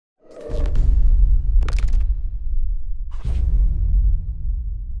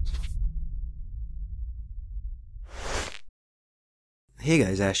Hey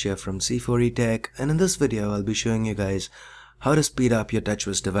guys, Ash here from C4E Tech, and in this video I'll be showing you guys how to speed up your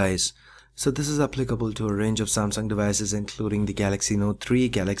TouchWiz device. So this is applicable to a range of Samsung devices including the Galaxy Note 3,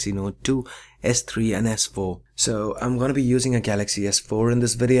 Galaxy Note 2, S3 and S4. So I'm going to be using a Galaxy S4 in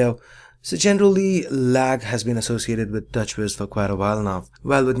this video. So generally lag has been associated with TouchWiz for quite a while now.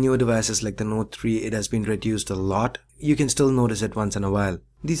 While with newer devices like the Note 3 it has been reduced a lot, you can still notice it once in a while.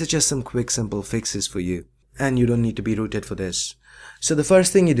 These are just some quick simple fixes for you, and you don't need to be rooted for this. So the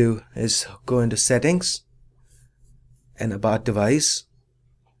first thing you do is go into settings and about device,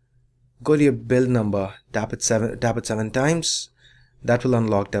 go to your build number, tap it seven times. That will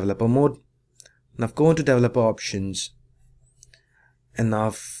unlock developer mode. Now go into developer options, and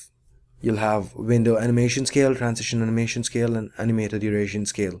now you'll have window animation scale, transition animation scale and animator duration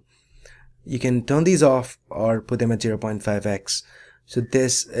scale. You can turn these off or put them at 0.5x. so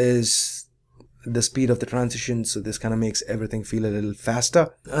this is the speed of the transition, so this kind of makes everything feel a little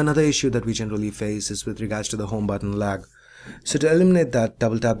faster. Another issue that we generally face is with regards to the home button lag. So to eliminate that,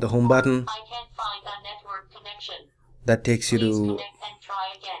 double tap the home button. I can't find a network connection. That takes you Please to, connect and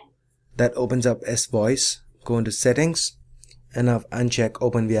try again. that opens up S voice. Go into settings and now uncheck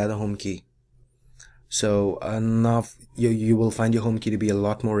open via the home key. So now you will find your home key to be a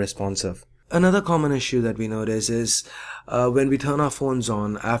lot more responsive. Another common issue that we notice is when we turn our phones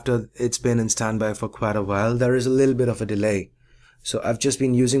on after it's been in standby for quite a while, there is a little bit of a delay. So I've just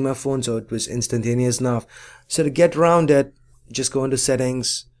been using my phone, so it was instantaneous enough. So to get around it, just go into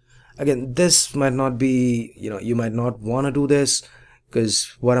settings. Again, this might not be, you might not want to do this,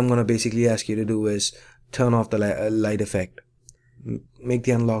 because what I'm going to basically ask you to do is turn off the light effect. Make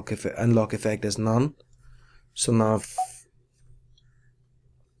the unlock effect as none. So now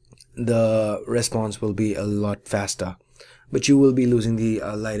the response will be a lot faster, but you will be losing the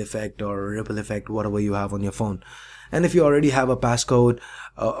light effect or ripple effect, whatever you have on your phone. And if you already have a passcode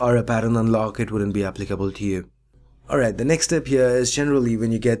or a pattern unlock, it wouldn't be applicable to you. Alright, the next step here is generally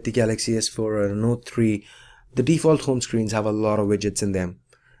when you get the Galaxy S4 or a Note 3, the default home screens have a lot of widgets in them.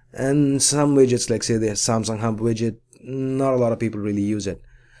 And some widgets, like say the Samsung Hub widget, not a lot of people really use it.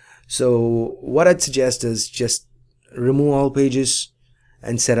 So what I'd suggest is just remove all pages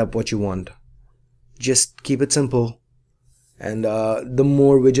and set up what you want. Just keep it simple, and the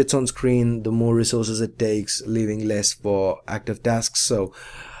more widgets on screen, the more resources it takes, leaving less for active tasks. So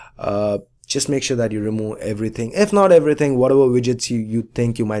just make sure that you remove everything, if not everything, whatever widgets you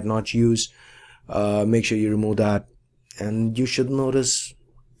think you might not use, make sure you remove that, and you should notice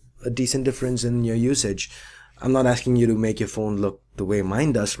a decent difference in your usage. I'm not asking you to make your phone look the way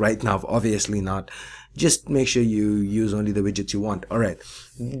mine does right now, obviously not. Just make sure you use only the widgets you want. Alright,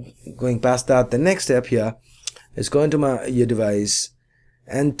 going past that, the next step here is go into your device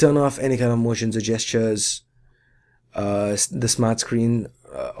and turn off any kind of motions or gestures, the smart screen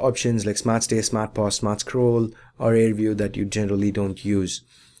options like smart stay, smart pause, smart scroll or air view that you generally don't use.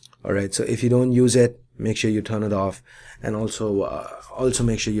 Alright, so if you don't use it, make sure you turn it off, and also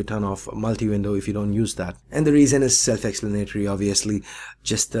make sure you turn off multi-window if you don't use that. And the reason is self-explanatory, obviously.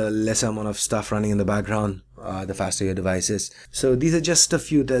 Just the lesser amount of stuff running in the background, the faster your device is. So these are just a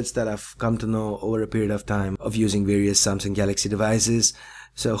few tips that I've come to know over a period of time of using various Samsung Galaxy devices.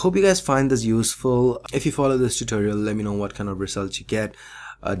 So hope you guys find this useful. If you follow this tutorial, let me know what kind of results you get.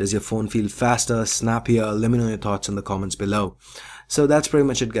 Does your phone feel faster, snappier? Let me know your thoughts in the comments below. So that's pretty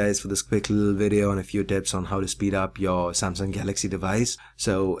much it guys for this quick little video and a few tips on how to speed up your Samsung Galaxy device.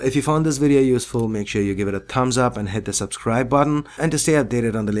 So if you found this video useful, make sure you give it a thumbs up and hit the subscribe button. And to stay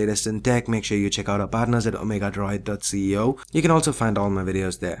updated on the latest in tech, make sure you check out our partners at omegadroid.co. You can also find all my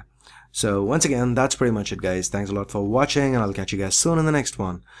videos there. So once again, that's pretty much it guys. Thanks a lot for watching, and I'll catch you guys soon in the next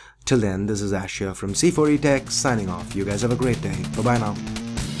one. Till then, this is Ash here from C4E Tech signing off. You guys have a great day. Bye bye now.